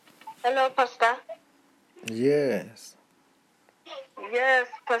Hello, Pastor. Yes. Yes,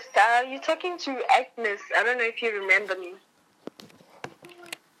 Pastor. You're talking to Agnes. I don't know if you remember me.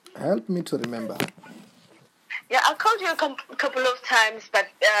 Help me to remember. Yeah, I called you a couple of times, but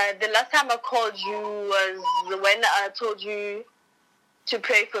the last time I called you was when I told you to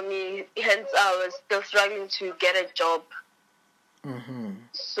pray for me. Hence, I was still struggling to get a job. Mm-hmm.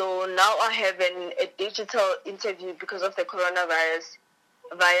 So now I have a digital interview because of the coronavirus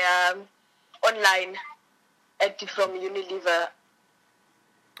via online from Unilever.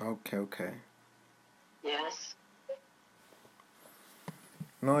 Okay. Yes.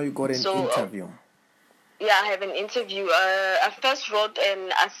 Now you got an interview. Yeah, I have an interview. I first wrote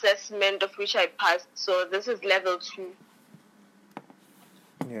an assessment of which I passed. So this is level 2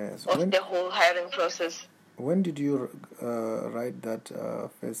 Yes. of the whole hiring process. When did you write that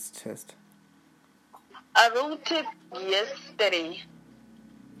first test? I wrote it yesterday.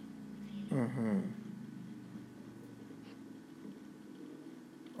 Mm-hmm.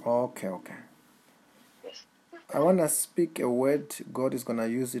 Okay. Yes. I want to speak a word. God is going to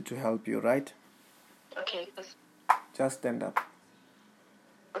use it to help you, right? Okay. Just stand up.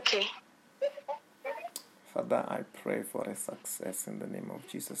 Okay. Father, I pray for a success in the name of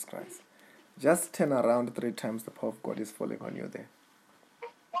Jesus Christ. Just turn around 3 times. The power of God is falling on you there.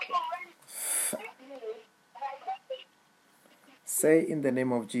 Okay. Say in the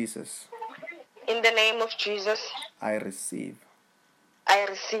name of Jesus. In the name of Jesus. I receive. I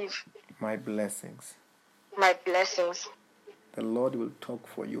receive. My blessings. My blessings. The Lord will talk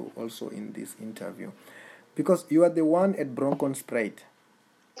for you also in this interview. Because you are the one at Bronkhorstspruit.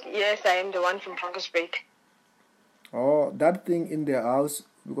 Yes, I am the one from Bronkhorstspruit. Oh, that thing in the house,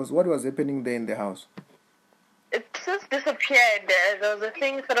 because what was happening there in the house? It just disappeared. There was a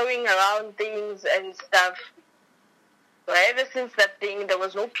thing throwing around things and stuff. So ever since that thing, there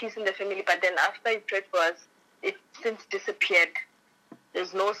was no peace in the family. But then after you prayed for us, it since disappeared.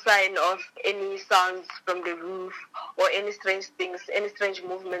 There's no sign of any sounds from the roof or any strange things, any strange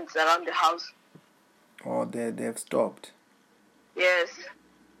movements around the house. Oh, they've stopped. Yes.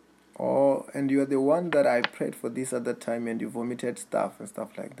 Oh, and you are the one that I prayed for this other time and you vomited stuff and stuff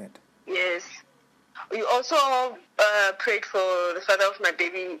like that. Yes. You also prayed for the father of my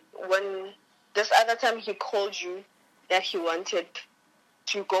baby when this other time he called you that he wanted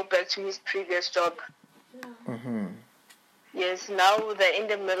to go back to his previous job. Mm-hmm. Yes, now they're in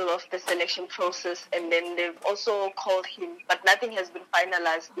the middle of the selection process, and then they've also called him, but nothing has been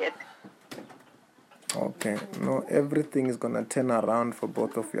finalized yet. Okay, no, everything is going to turn around for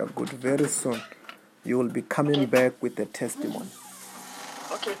both of you good. Very soon, you will be coming back with a testimony.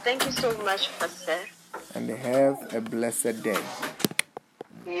 Okay, thank you so much, Pastor. And have a blessed day.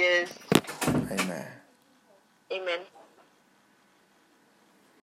 Yes. Amen. Amen.